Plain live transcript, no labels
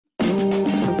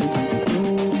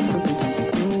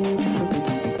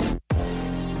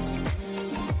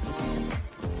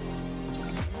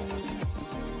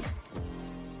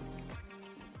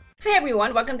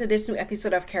everyone. Welcome to this new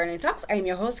episode of Carolyn Talks. I am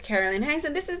your host, Carolyn Hines,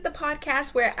 and this is the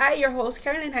podcast where I, your host,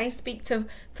 Carolyn Hines, speak to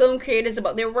film creators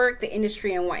about their work, the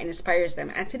industry, and what inspires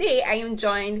them. And today I am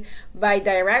joined by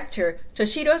director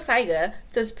Tochiro Saga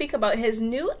to speak about his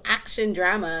new action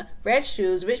drama, Red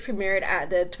Shoes, which premiered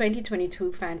at the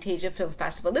 2022 Fantasia Film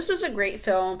Festival. This was a great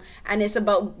film, and it's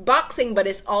about boxing, but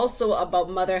it's also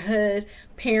about motherhood,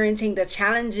 parenting, the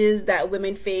challenges that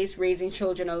women face raising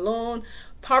children alone,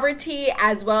 poverty,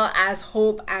 as well as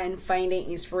hope and finding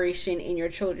inspiration in your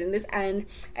children. And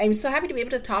I'm so happy to be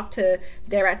able to talk to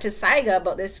director Saiga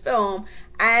about this film.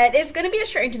 And it's going to be a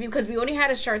short interview because we only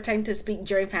had a short time to speak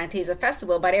during Fantasia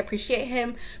Festival, but I appreciate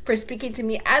him for speaking to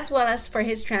me as well as for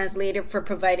his translator for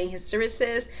providing his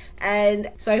services.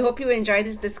 And so I hope you enjoy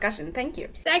this discussion. Thank you.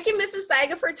 Thank you, Mrs.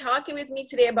 Saiga, for talking with me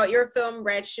today about your film,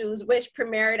 Red Shoes, which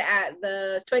premiered at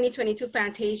the 2022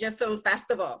 Fantasia Film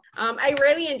Festival. I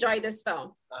really enjoyed this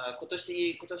film. 今年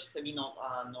次の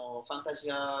ファンタ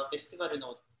ジアフェスティバル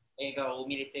の映画を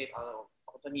見れて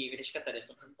本当に嬉しかったです。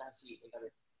楽しい映画で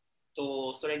す。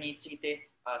とそれについて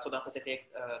相談させ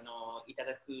ていた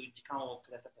だく時間を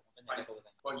くださって本当にありがとうござ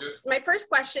います。My first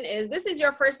question is, this is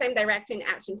your first time directing an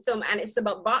action film and it's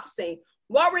about boxing.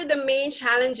 What were the main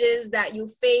challenges that you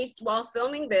faced while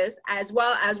filming this, as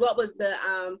well as what was the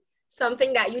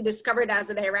something that you discovered as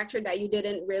a director that you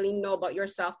didn't really know about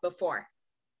yourself before?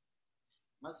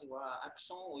 まずはアク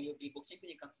ションおよびボクシング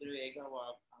に関する映画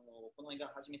はこの映画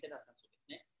初めてだったそうで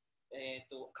すね。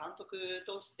監督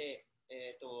として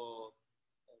立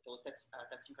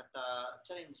ち方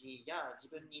チャレンジや自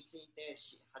分について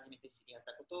初めて知り合っ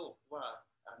たことは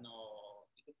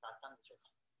いくつかあったんでしょう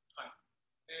か。はい。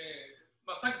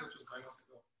さっきとちょっと変えます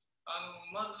けど、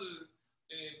まず、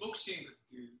ボクシングっ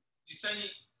ていう実際に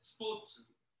スポーツ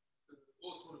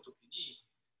を取るときに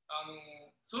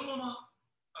そのまま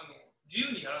自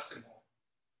由にやらせても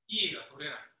いい絵が撮れ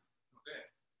ないの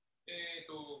で、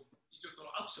一応そ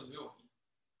のアクションのように、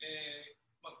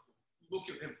まず動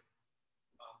きを全部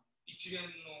一連の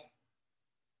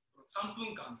3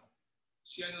分間の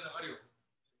試合の流れを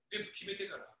全部決めて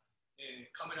から、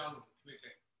カメラアングルを決め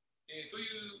て、とい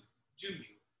う準備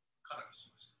をかなりし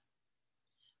ました。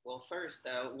Well, first,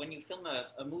 when you film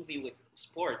a movie with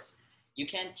sports, you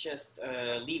can't just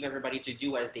leave everybody to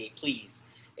do as they please.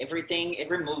 Every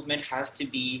movement has to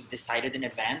be decided in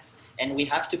advance, and we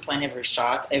have to plan every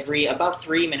shot, every about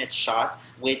 3-minute shot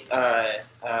with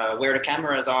where the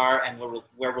cameras are and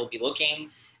where we'll be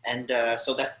looking, and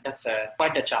so that's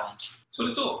quite a challenge. そ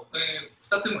れと、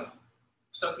2つ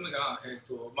目が、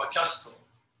キャス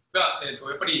トが、や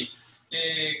っぱり、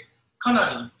かな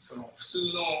りその普通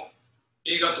の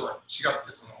映画とは違っ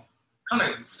てかな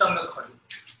り負担がかかる。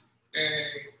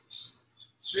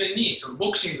主演にその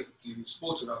ボクシングっていうス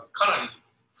ポーツがかなり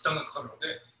負担がかかるの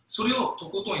で、それをと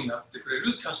ことんやってくれ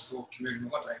るキャストを決めるの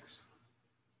が大変です。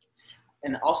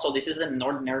And also, this is an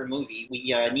ordinary movie.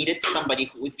 We needed somebody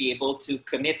who would be able to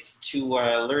commit to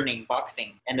learning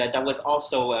boxing, and that was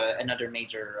also another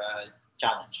major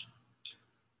challenge.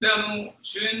 で、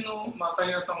主演の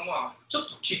Asahinaさんはちょっ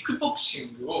とキックボクシ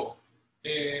ングを、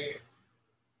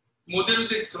モデル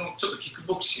でちょっとキック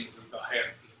ボクシングが流行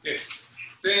っていて。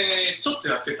でちょっと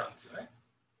やってたんですよね。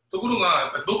ところがや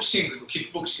っぱりボクシングとキッ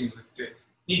クボクシングって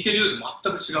似てるようで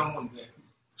全く違うもんで、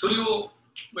それをい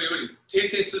わゆる訂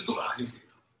正するところから始めてい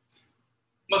た。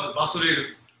まず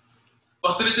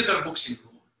忘れてからボクシング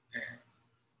を、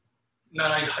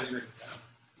習い始めるみたいな。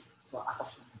そうAsahinaさん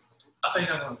のこと。Asahina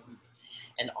さんのことです。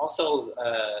And also,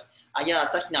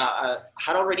 Asahina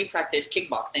had already practiced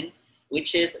kickboxing,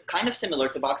 which is kind of similar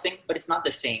to boxing, but it's not the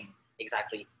same.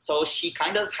 Exactly. So she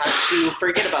kind of had to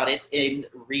forget about it and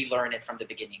relearn it from the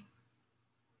beginning.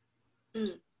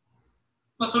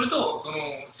 それとその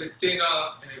設定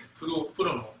が、プロ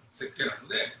の設定なの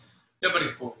で、やっぱ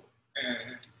りこう、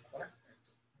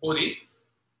ボディ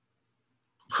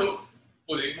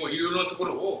もういろいろなとこ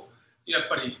ろをやっ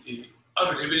ぱり、あ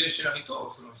るレベルにしない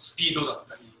とそのスピードだっ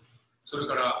たり、それ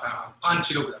からパン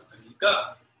チ力だったり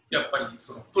がやっぱり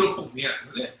そのプロっぽく見えない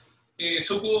ので。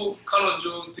そこを彼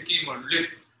女的にも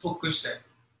特訓して、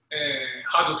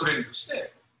ハードトレーニングし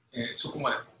て、そこ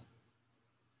まで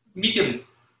見て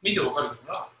分かるよう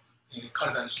な、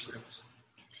体にしてくれます。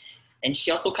And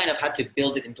she also kind of had to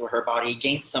build it into her body,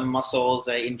 gain some muscles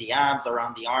in the abs,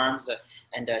 around the arms,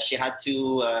 and she had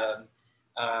to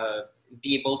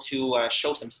be able to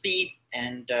show some speed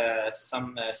and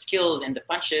some skills in the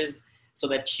punches so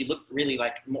that she looked really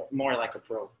like more like a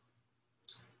pro.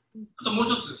 あともう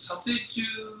一つ、撮影中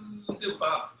で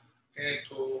は、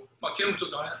昨日もちょっ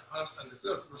と話したんです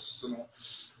が、やっ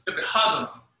ぱりハード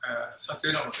な、撮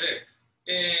影なので、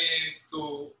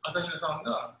朝比奈さん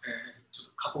が、ちょっ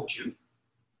と過呼吸、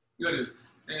いわゆる、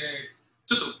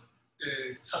ちょっと、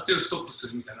撮影をストップす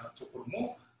るみたいなところ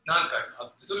も何回かあ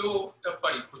って、それをやっ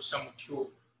ぱりこちらも気を、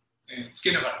つ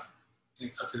けながら、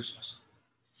撮影しました。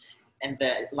And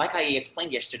like I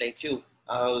explained yesterday too,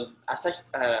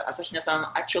 Asahina-san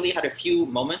actually had a few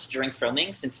moments during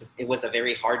filming, since it was a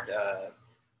very hard,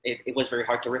 it was very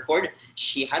hard to record.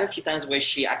 She had a few times where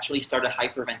she actually started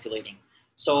hyperventilating.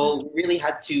 So we really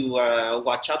had to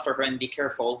watch out for her and be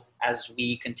careful as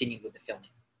we continue with the filming.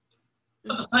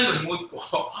 あと最後にもう一個、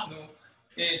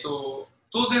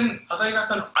当然、朝比奈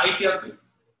さんの相手役、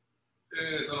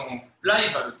そのラ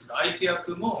イバルというか相手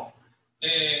役も、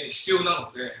必要な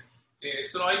ので、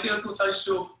その相手役を最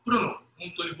初、プロの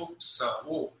本当にボクサー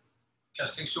をキャ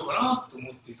スティングしようかなと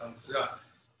思っていたんですが、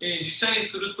実際に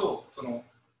すると、その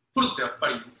プロってやっぱ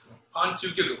りそのパンチ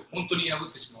受けると本当に破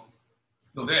ってしま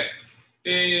うので、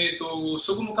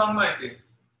そこも考えて、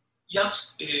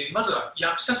まずは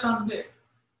役者さんで、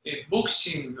ボク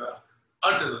シングが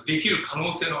ある程度できる可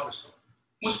能性のある人、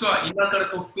もしくは今から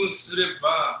特訓すれ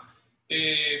ば、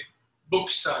ボ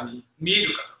クサーに見え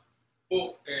る方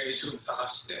を、一生懸命探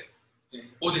して、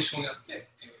オーディションをやって、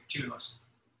決めました。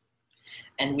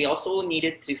And we also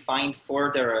needed to find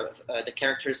for the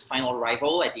character's final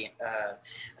rival at the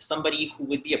somebody who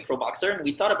would be a pro boxer. And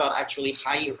we thought about actually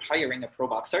hiring a pro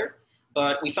boxer,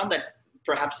 but we found that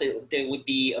perhaps they would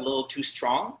be a little too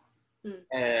strong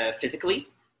physically.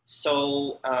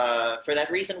 So for that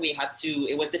reason,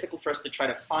 it was difficult for us to try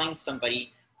to find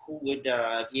somebody who would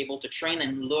be able to train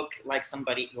and look like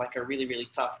somebody, like a really, really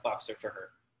tough boxer for her.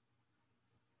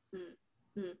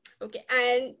 Okay,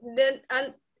 and then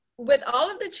with all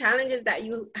of the challenges that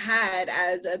you had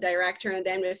as a director and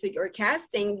then with your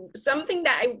casting, something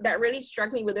that really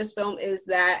struck me with this film is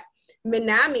that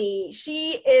Manami,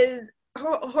 she is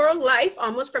her life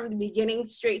almost from the beginning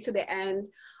straight to the end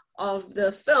of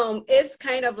the film is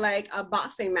kind of like a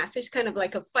boxing match. It's kind of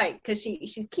like a fight because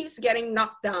she keeps getting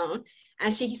knocked down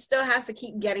and she still has to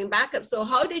keep getting back up. So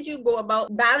how did you go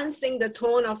about balancing the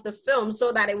tone of the film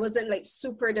so that it wasn't like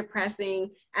super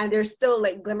depressing and there's still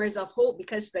like glimmers of hope,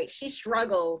 because like she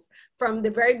struggles from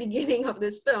the very beginning of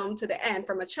this film to the end,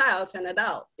 from a child to an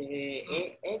adult.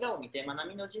 映画を見て、まな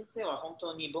みの人生は本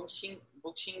当にボクシン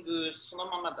グその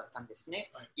ままだったんですね。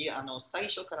はい、最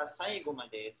初から最後ま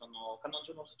でその彼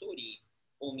女のストーリ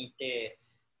ーを見て、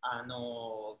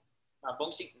ボ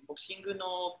クシング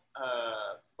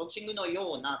の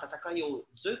ような戦いを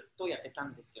ずっとやってた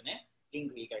んですよね、リン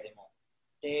グ以外でも。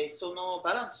で、その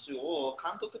バランスを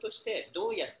監督としてど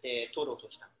うやって取ろうと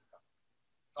したんですか？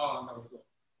ああ、なるほど。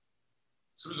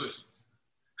鋭いです。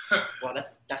Well,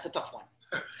 that's a tough one.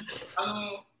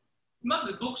 ま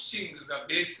ずボクシングが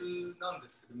ベースなんで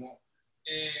すけども、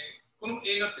この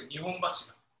映画って2本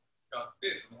柱があっ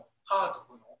て、そのハー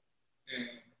トの、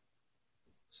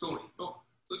ストーリーと、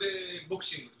それでボク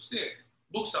シングとして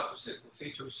ボクサーとしてこう成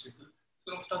長していく、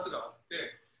その2つがあっ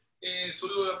て、そ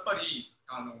れをやっぱり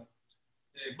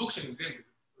ボクシング全部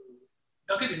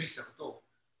だけで見せたと、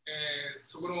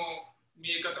そこの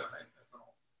見え方がない、その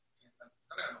なんていうんです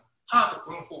かね、ハート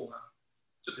この方が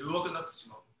ちょっと弱くなってし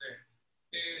まうので、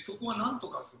そこはなんと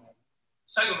かその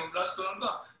最後のラストなん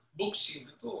かボクシン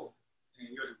グと、いわ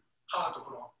ゆるハート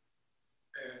この、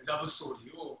ラブストー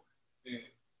リーを、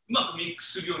うまくミック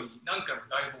スするように何回も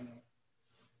台本を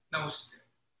直して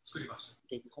作りました。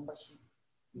日本柱っ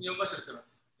ていうのは、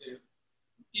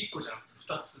1個じゃなく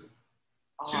て2つ。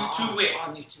Two way.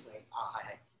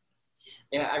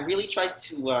 Yeah, I really tried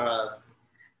to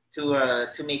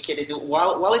make it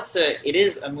while it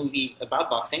is a movie about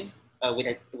boxing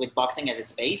with boxing as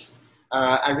its base.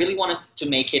 I really wanted to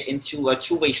make it into a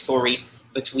two-way story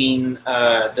between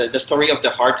the story of the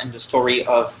heart and the story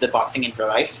of the boxing in her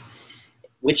life,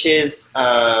 which is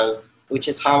how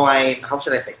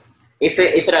should I say? If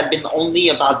it had been only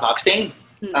about boxing,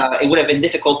 it would have been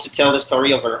difficult to tell the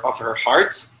story of her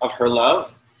heart, of her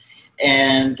love,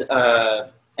 and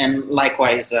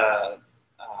likewise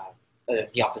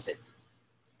the opposite.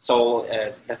 So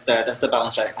that's the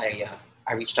balance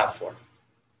I reached out for.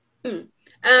 No,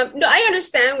 I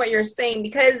understand what you're saying,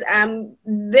 because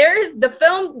the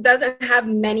film doesn't have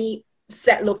many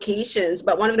set locations,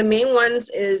 but one of the main ones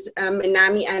is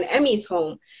Manami and Emi's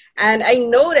home. And I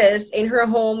noticed in her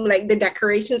home, like the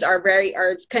decorations are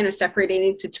kind of separated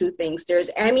into two things. There's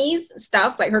Emi's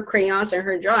stuff, like her crayons and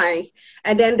her drawings.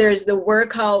 And then there's the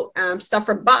workout stuff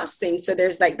for boxing. So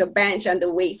there's like the bench and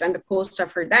the weights and the poster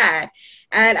of her dad.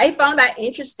 And I found that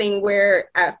interesting where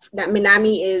that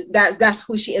Manami is, that's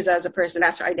who she is as a person.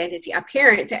 That's her identity, a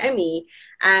parent to Emmy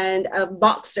and a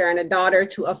boxer and a daughter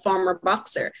to a former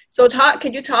boxer. So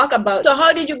could you talk about, so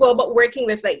how did you go about working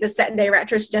with like the set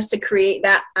directors just to create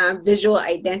that visual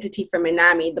identity for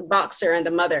Manami, the boxer and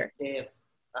the mother?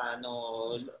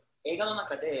 映画の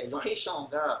中でロケーション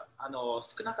が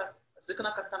少なか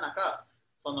った中、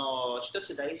その一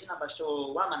つ大事な場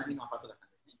所はマナミのアパートだった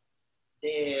んですね。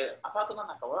で、アパートの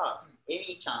中はエ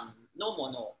ミちゃんの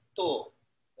ものと、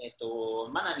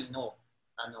マナミの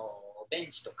ベ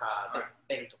ンチとか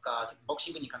ベルとかボク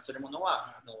シングに関するもの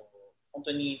は本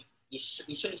当に一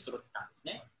緒に揃ってたんです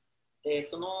ね。で、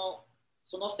その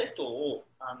セットを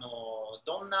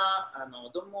どんな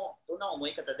思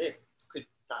い方で作っ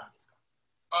たんですか？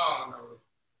ああ、なる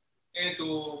ほ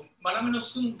ど。マナミの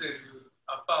住んでる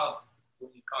アパー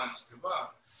トに関して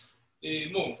は、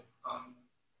もう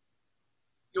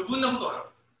余分なことは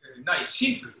ない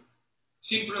シンプル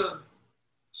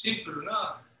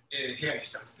な、部屋に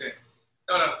したくて、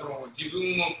だからその自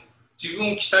分を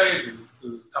鍛える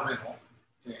ための、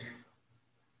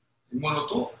もの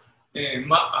と、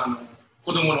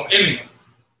子供のエミの、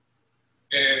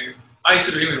愛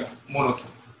するエミのものと、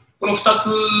この2つ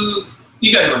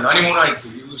以外は何もないと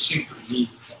いうシンプルに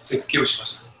設計をしま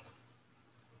した。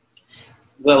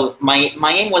Well, my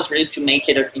aim was really to make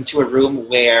it into a room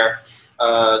where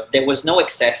there was no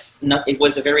excess. It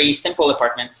was a very simple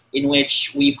apartment in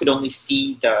which we could only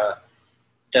see there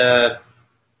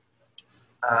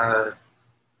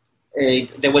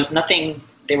was nothing.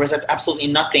 There was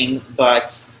absolutely nothing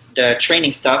but the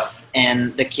training stuff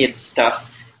and the kids'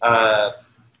 stuff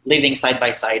living side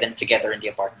by side and together in the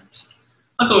apartment.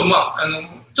 あと、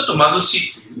ちょっと貧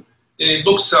しいという、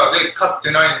ボクサーで勝っ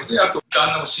てないので、あと旦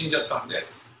那も死んじゃったんで、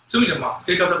そういう意味では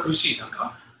生活が苦しい中、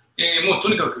もうと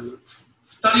にかく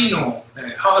2人の、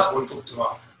母と子にとって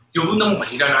は余分なものが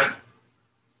いらない、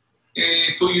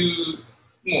という、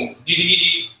もうギリ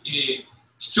ギリ、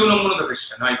必要なものだけ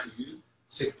しかないという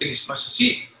設定にしました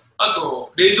し、あ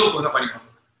と冷蔵庫の中には、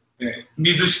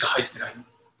水しか入ってない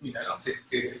みたいな設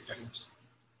定でやりました。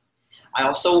I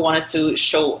also wanted to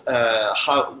show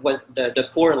what the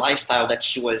poor lifestyle that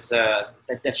she was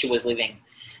living.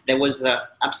 There was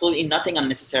absolutely nothing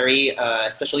unnecessary,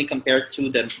 especially compared to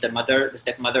the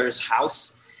stepmother's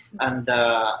house, and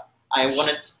I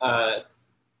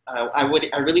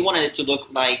really wanted it to look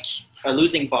like a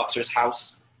losing boxer's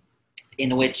house,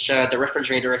 in which the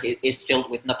refrigerator is filled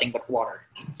with nothing but water.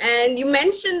 And you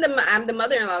mentioned the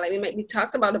mother-in-law, like we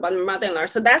talked about the mother-in-law.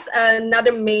 So that's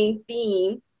another main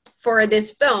theme for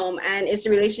this film, and it's the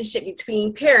relationship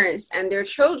between parents and their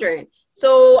children.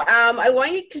 So I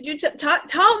want you, could you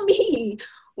tell me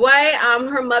why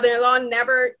her mother-in-law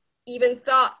never even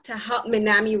thought to help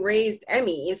Manami raise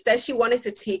Emmy? Instead, she wanted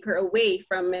to take her away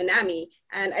from Manami.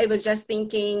 And I was just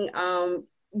thinking,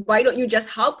 why don't you just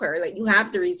help her? Like, you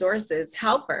have the resources,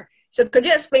 help her. So could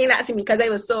you explain that to me? Because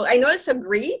I know it's a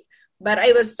grief, but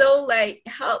I was so like,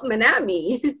 help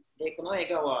Manami. で、この映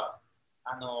画は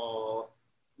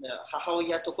母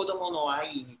親と子供の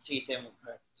愛についても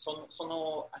そ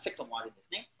のアスペクトもあるんで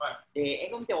すね。はい、で、映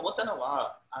画を見て思ったの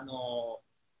はその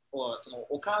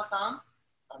お母さん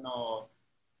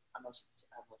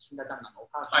死んだ旦那のお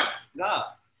母さんが、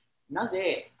はい、な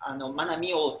ぜマナ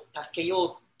ミを助け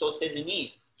ようとせず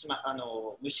に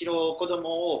むしろ子供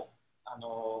を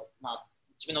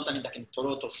自分のためだけに取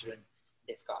ろうとするん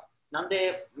ですか？なん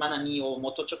でマナミをも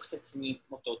っと直接に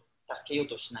もっと助けよう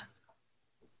としないんですか？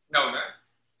なるほどね。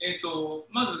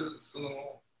まずその、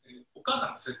お母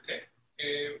さんの設定、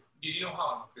義理の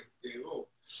母の設定を、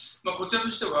こちら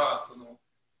としてはその、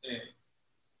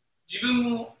自分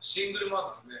もシングル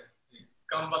マザーで、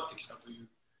頑張ってきたという、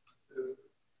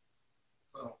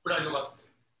そのプライドがあって、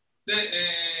で、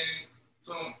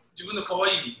その自分の可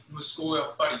愛い息子をや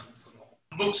っぱりその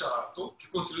ボクサーと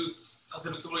結婚さ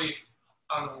せるつもり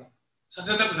さ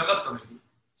せたくなかったのに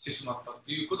してしまったっ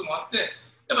ていうこともあって、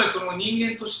やっぱりその人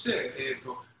間として、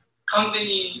完全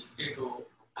に、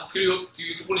助けるよって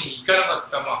いうところに行かなかっ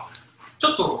た、ち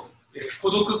ょっと、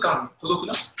孤独な、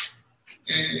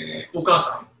お母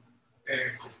さん、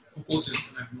ここっていうんで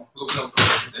すかね、孤独なお母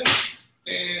さん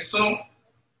で、その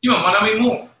今、マナミ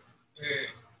も、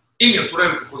エミを捉え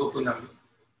ると孤独になる、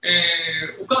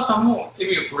お母さんもエ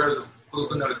ミを捉えると孤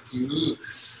独になるっていう、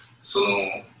その、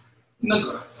なんてい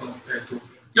うかな、その、いわ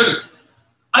ゆる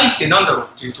愛ってなんだろう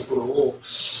っていうところを、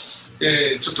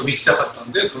ちょっと見せたかった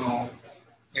んで、その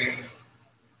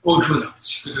こういうふうな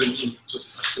仕組みにちょっと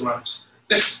させてもらいまし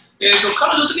た。で、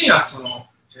彼女的にはその、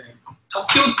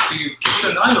助けようっていう気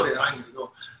持ちはないわけじゃないんだけ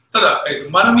ど、ただ、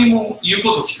マナミも言う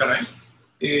ことを聞かない、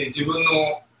自分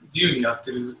の自由にやっ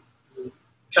てる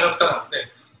キャラクターなので、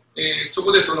そ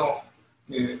こでその、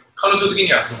彼女的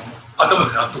にはその頭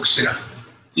で納得してな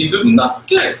い部分があっ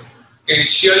て、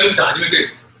試合を見て初めて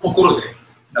心で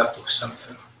納得したみたい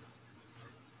な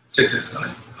設定ですか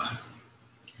ね。はい、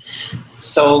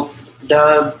So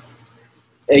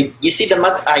you see the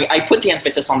mother. I put the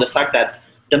emphasis on the fact that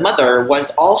the mother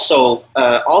was also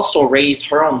raised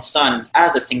her own son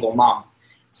as a single mom,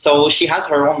 so she has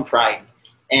her own pride,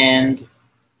 and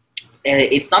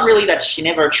it's not really that she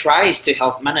never tries to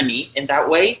help Manami in that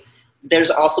way.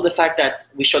 There's also the fact that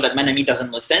we show that Manami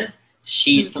doesn't listen.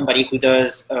 She's somebody who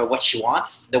does what she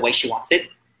wants, the way she wants it,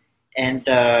 and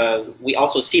we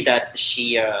also see that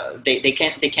they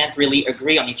can't really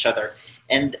agree on each other.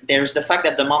 And there's the fact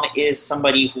that the mom is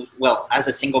somebody who, well, as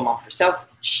a single mom herself,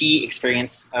 she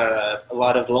experienced a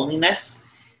lot of loneliness,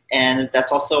 and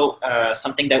that's also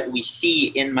something that we see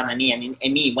in Manami and in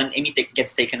Emi. When Emi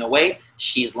gets taken away,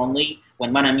 she's lonely.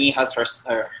 When Manami has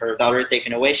her daughter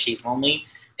taken away, she's lonely.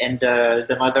 And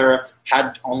the mother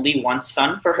had only one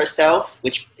son for herself,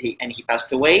 and he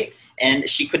passed away. And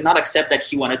she could not accept that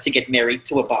he wanted to get married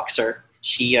to a boxer.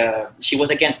 She was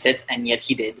against it, and yet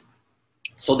he did.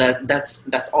 So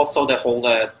that's also the whole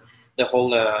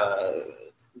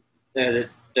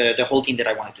theme that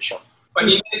I wanted to show.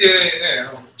 人間で、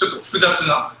ちょっと複雑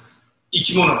な生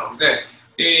き物なので、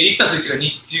1たす1が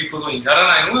2っていうことになら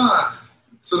ないのが、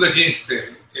それが人生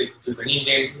というか人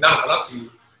間なのかなと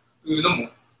いうのも、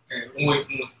思っ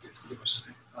て作りました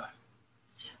ね。はい、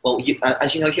Well,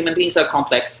 as you know, human beings are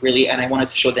complex, really, and I wanted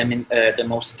to show them in the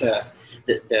most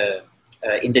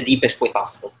in the deepest way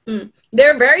possible.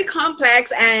 They're very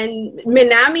complex, and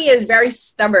Minami is very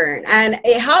stubborn, and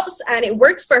it helps and it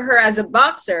works for her as a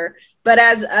boxer. But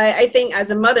as I think as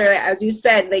a mother, as you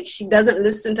said, like she doesn't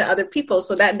listen to other people,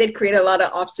 so that did create a lot of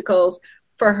obstacles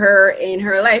for her in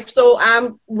her life. So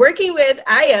working with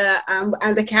Aya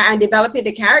and developing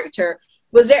the character,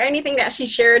 was there anything that she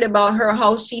shared about her,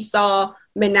 how she saw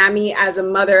Minami as a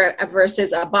mother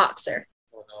versus a boxer?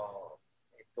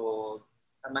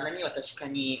 マナミは確か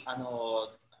に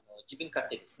自分勝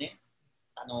手ですね。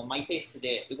マイペース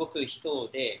で動く人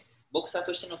で、ボクサー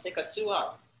としての生活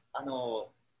は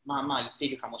まあ言ってい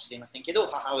るかもしれませんけど、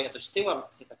母親としては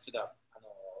生活が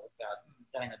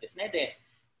ダメなんですね。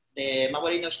で周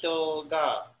りの人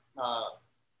が、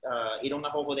いろんな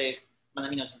方法でマナ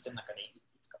ミの人生の中に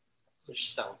苦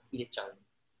しさを入れちゃうん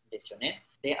ですよね。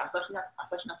で、朝比奈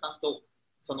さんと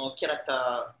そのキャラク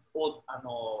ター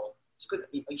を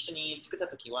一緒に作った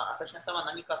ときは、朝比奈さんは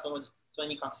何かそれ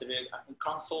に関する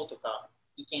感想とか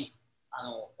意見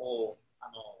を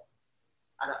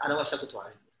表したことはあ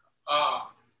るんです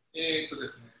か？で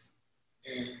すね、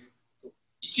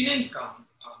1年間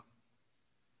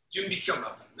準備期間が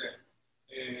あったので、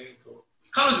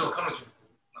彼女は彼女の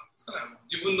なんですかね、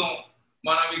自分の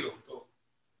学び像と、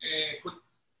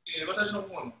私の方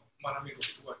の学び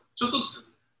像とはちょっとずつ、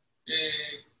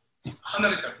離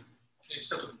れたりし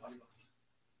た時もあります。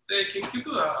で、結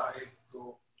局は、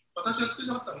私が作り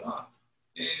たかったのは、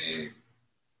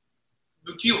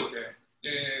不器用で、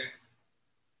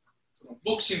その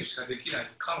ボクシングしかできな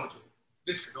い彼女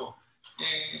ですけど、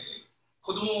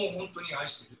子供を本当に愛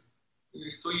してい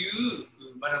る、という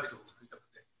学び像を作りたく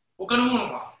て、他のも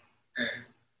のは、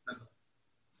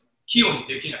器用に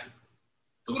できない。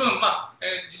ところが、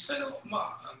実際の、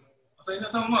朝比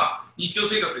奈さんは日常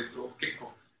生活でいうと結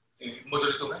構、モデ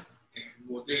ルとね、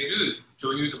モデル、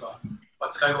女優とか、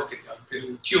使い分けてやって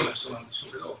る器用な人なんでしょ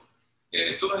うけど、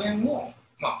その辺も、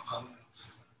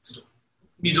ちょっと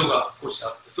溝が少しあ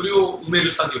って、それを埋め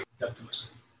る作業をやってまし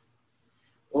た。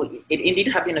Well,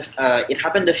 it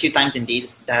happened a few times indeed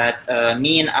that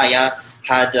me and Aya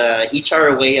had each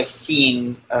our way of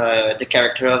seeing the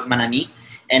character of Manami,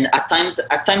 and at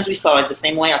times we saw it the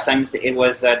same way. At times there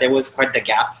was quite the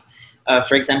gap.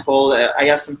 For example,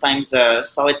 Aya sometimes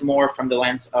saw it more from the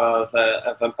lens of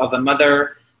a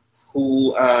mother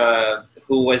who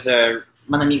was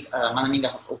Manami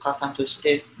がお母さんとし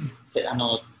て朝比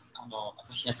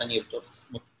奈さんによると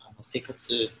生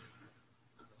活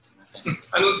すみません。で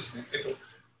すね、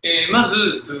まず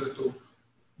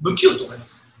不器用と思いま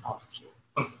す。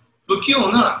不器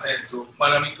用な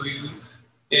学びという、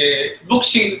ボク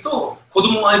シングと子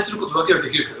供を愛することだけはで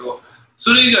きるけど、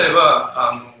それ以外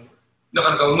はな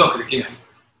かなかうまくできない、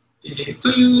と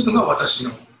いうのが私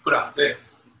のプランで、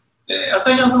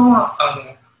朝比奈さんは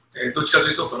どっちかと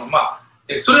いうとそれ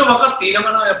を分かっていな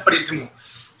がらやっぱりでも、やっ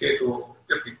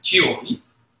ぱり器用に、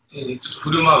ちょっと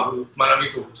振る舞う学び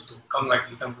像をちょっと考え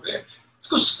ていたので、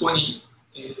少しそこに、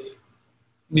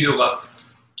溝があった。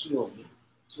器用に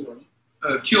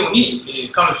器用に、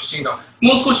彼女自身が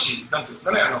もう少しなんていうんです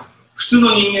かね、普通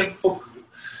の人間っぽく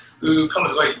彼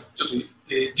女がちょっと、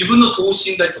自分の等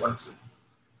身大とかです。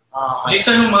実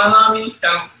際の学び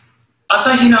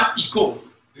朝比奈イコ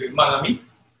ール学び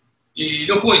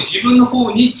の方に自分の方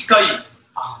に近い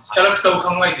キャラクターを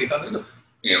考えていたんだ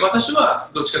けど、私は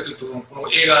どっちかというとこ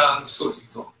の映画のストーリーで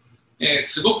言うと、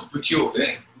すごく不器用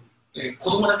で、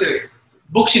子供だけ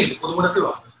ボクシングと子供だけ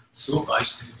はすごく愛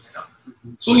してるみたいな、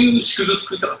そういう縮図を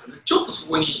作りたかったので、ちょっとそ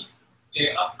こに、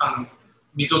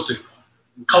溝というか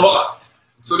川があって、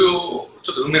それを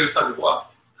ちょっと埋める作業は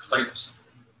かかりました。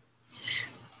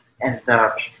And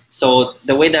so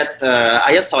the way that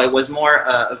Aya saw it was more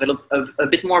a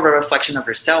bit more of a reflection of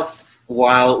herself,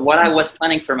 while what I was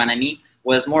planning for Manami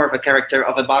was more of a character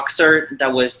of a boxer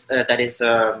that was that is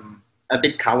a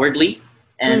bit cowardly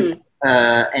and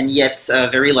yet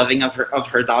very loving of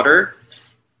her daughter.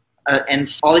 And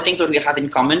all the things that we have in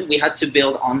common, we had to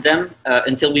build on them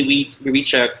until we reach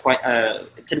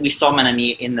until we saw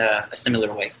Manami in a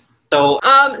similar way. So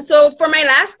for my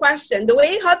last question, the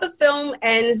way how the film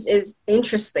ends is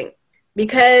interesting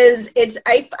because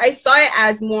I saw it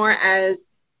as more as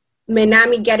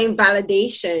Manami getting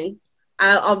validation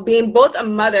of being both a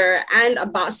mother and a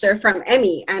boxer from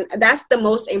Emmy, and that's the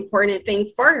most important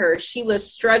thing for her. She was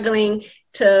struggling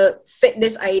to fit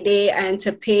this idea and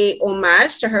to pay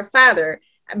homage to her father,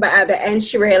 but at the end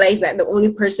she realized that the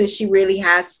only person she really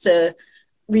has to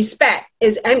respect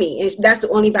is Emmy, and that's the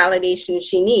only validation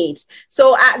she needs.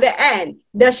 So at the end,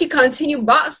 does she continue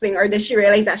boxing, or does she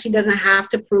realize that she doesn't have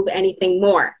to prove anything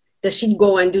more? Does she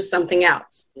go and do something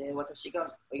else? 私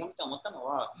が読んで思ったの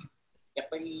は、やっ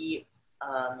ぱり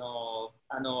ま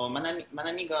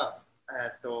なみが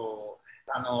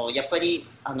やっぱり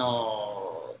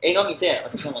映画を見て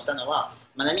私が思ったのは、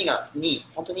まなみに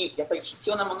本当にやっぱり必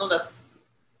要なものは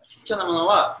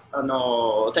他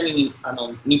人に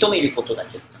認めることだ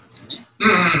けだったんですよね。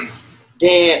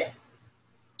で、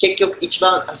結局一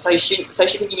番最終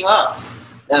的には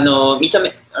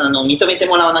認めて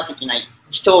もらわなきゃいけない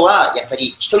人はやっぱり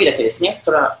一人だけですね。そ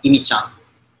れはイミちゃん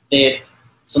で、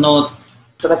その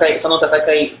戦い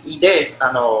で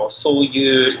そう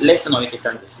いうレッスンを受け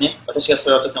たんですね。私がそ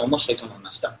れはとても面白いと思い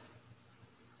ました。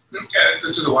ち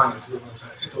ょっとごめんなさい。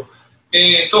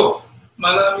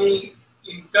まなみ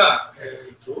が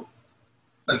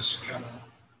何でしたっ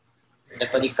け、や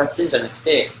っぱり勝つんじゃなく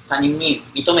て他人に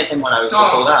認めてもらうこと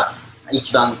が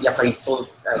一番やっぱりそう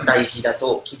大事だ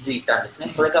と気づいたんですね。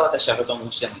それが私はとても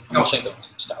面白いと思い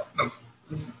ました。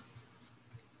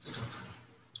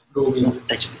ローミング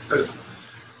大丈夫です。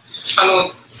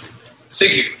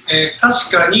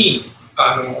確かに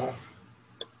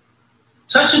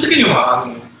最終的には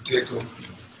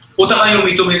お互いを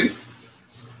認める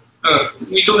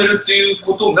っていう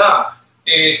ことが、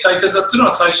大切だっていうの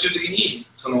は最終的に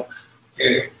義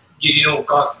理のお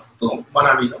母さんと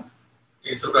学びの、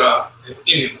それから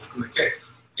エミも含めて、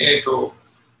エ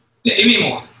ミ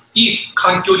もいい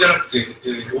環境じゃなくて、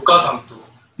お母さんと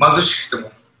貧しくて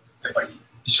もやっぱり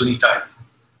一緒にいたい、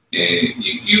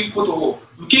いうことを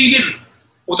受け入れる、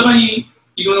お互いに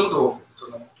いろんなことを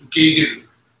受け入れ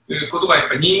ることがやっ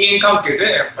ぱり人間関係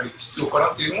でやっぱり必要か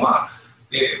なっていうのは、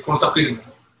この作品でも、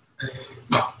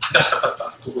出したかった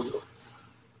ところではあります。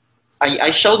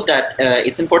I showed that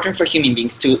it's important for human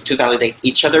beings to validate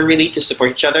each other, really, to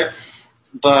support each other.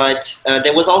 But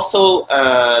there was also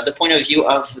the point of view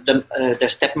of the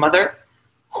stepmother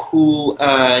who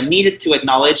needed to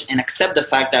acknowledge and accept the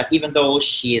fact that even though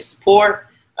she is poor,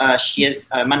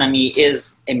 Manami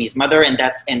is Emi's mother, and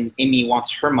Emi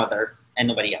wants her mother and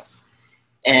nobody else.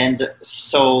 And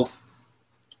so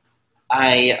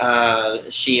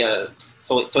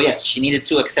So yes, she needed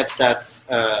to accept that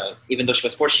even though she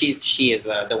was poor, she is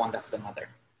the one that's the mother,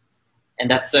 and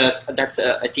that's a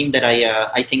theme that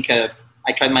I think I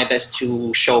tried my best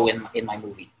to show in my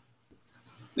movie.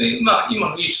 で、今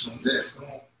のいい質問で、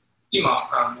今もう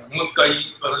一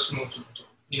回私もちょっと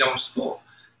見直すと、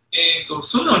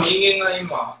それらの人間が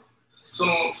今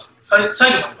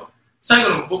最後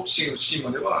のボクシングのシーン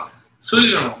まではそ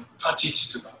れぞれの立ち位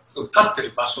置というか、立って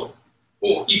る場所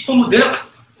を一歩も出なかった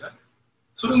んですね。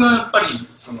それがやっぱり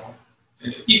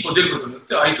一歩出ることによっ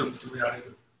て相手を認められ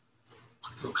る、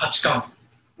価値観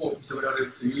を認められ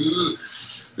るという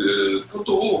こ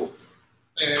とを、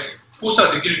こうした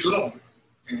らできるというのを、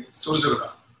それぞれ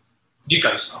が理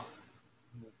解した。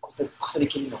それぞ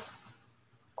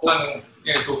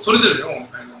れの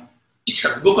位置か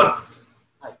ら動かなかっ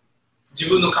た、はい、自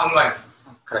分の考えが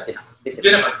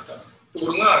出なかったとこ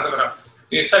ろが、だから、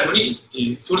最後に、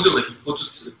それぞれが一歩ず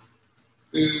つ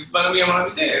学びが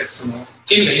学びで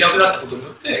エミがいなくなったことに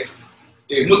よって、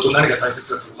もっと何が大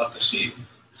切だって分かったし、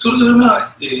それぞれ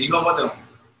が、今までの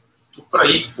とこから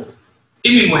一歩、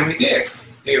意味も意味で、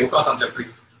お母さんとやっぱり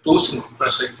どうしても暮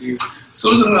らしたいという、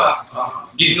それぞれが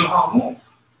義理の母も、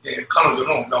彼女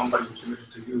の頑張りを認める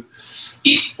という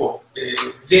一歩、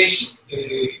前進、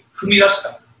踏み出し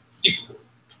た一歩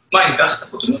前に出した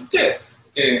ことによって、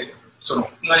その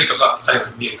何かが最後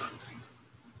に見えたという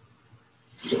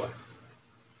ことがあります。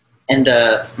And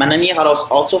Manami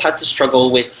also had to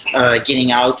struggle with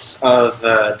getting out of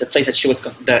the place that she was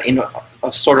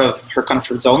of sort of her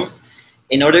comfort zone.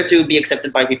 In order to be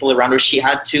accepted by people around her, she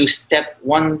had to step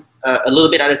a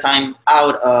little bit at a time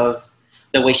out of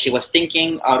the way she was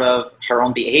thinking, out of her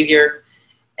own behavior,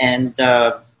 and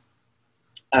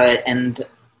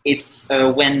it's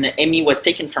when Emi was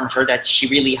taken from her that she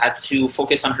really had to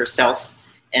focus on herself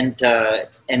and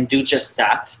do just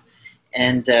that.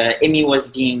 And Emi was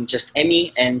being just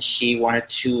Emi, and she wanted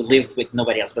to live with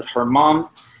nobody else but her mom.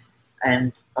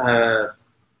 And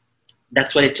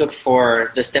that's what it took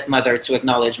for the stepmother to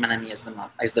acknowledge Manami as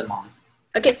the mom.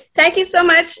 Okay, thank you so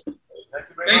much.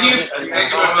 Thank you.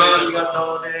 Thank you very much.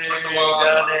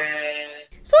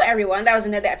 So everyone, that was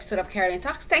another episode of Carolyn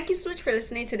Talks. Thank you so much for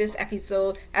listening to this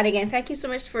episode. And again, thank you so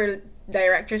much for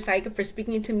Director Saiga for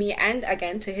speaking to me, and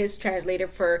again to his translator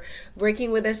for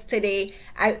working with us today.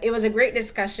 It was a great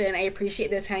discussion. I appreciate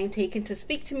the time taken to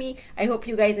speak to me. I hope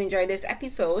you guys enjoyed this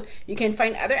episode. You can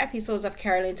find other episodes of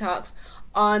Carolyn Talks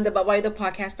on the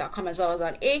podcast.com, as well as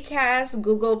on Acast,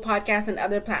 Google Podcasts, and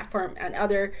other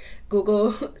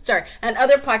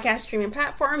podcast streaming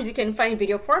platforms. You can find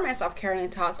video formats of Carolyn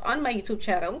Talks on my YouTube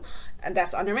channel, and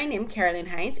that's under my name, Carolyn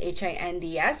Hinds,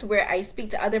 Hinds, where I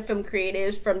speak to other film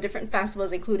creatives from different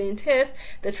festivals, including TIFF,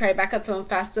 the Tribeca Film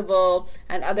Festival,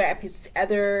 and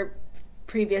other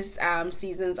previous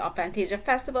seasons of Fantasia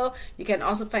Festival. You can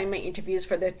also find my interviews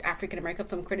for the African American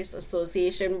Film Critics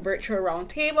Association Virtual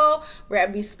Roundtable, where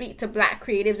we speak to Black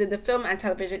creatives in the film and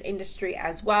television industry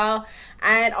as well.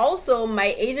 And also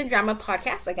my Asian drama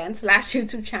podcast, again, /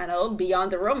 YouTube channel,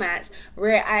 Beyond the Romance,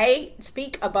 where I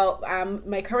speak about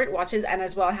my current watches, and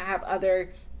as well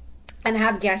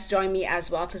have guests join me as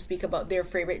well to speak about their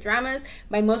favorite dramas.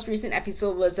 My most recent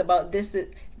episode was about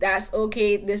That's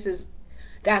Okay,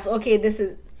 It's Okay,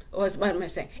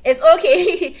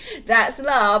 That's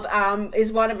Love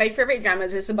is one of my favorite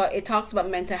dramas. It talks about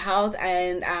mental health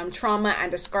and trauma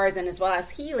and the scars, and as well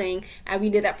as healing. And we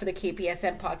did that for the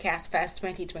KPSN Podcast Fest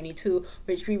 2022,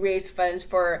 which we raised funds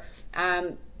for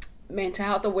mental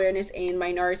health awareness in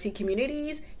minority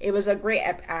communities. It was a great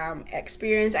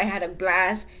experience. I had a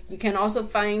blast. You can also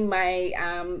find my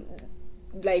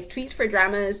live tweets for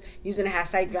dramas using the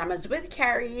hashtag dramas with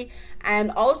Carrie.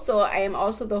 And also I am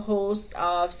also the host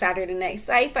of Saturday Night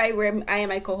Sci-Fi, where I and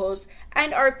my co-host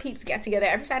and our peeps get together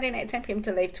every Saturday night at 10 p.m.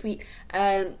 to live tweet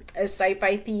a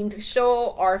sci-fi themed show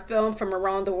or film from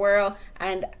around the world.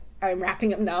 And I'm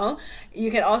wrapping up now.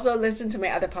 You can also listen to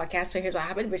my other podcast, So Here's What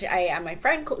Happened, which I am my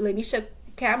friend Lanisha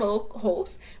Camel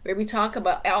host, where we talk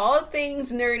about all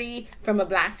things nerdy from a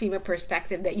Black female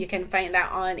perspective. That you can find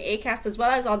that on Acast as well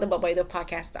as on the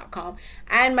podcast.com.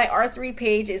 And my R3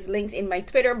 page is linked in my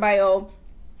Twitter bio,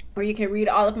 where you can read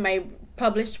all of my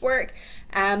published work.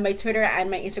 My Twitter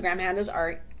and my Instagram handles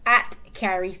are at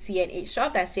Carrie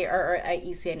CNH12. That's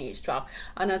CRRIECNH12.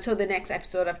 And until the next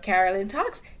episode of Carolyn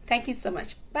Talks, thank you so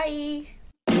much. Bye.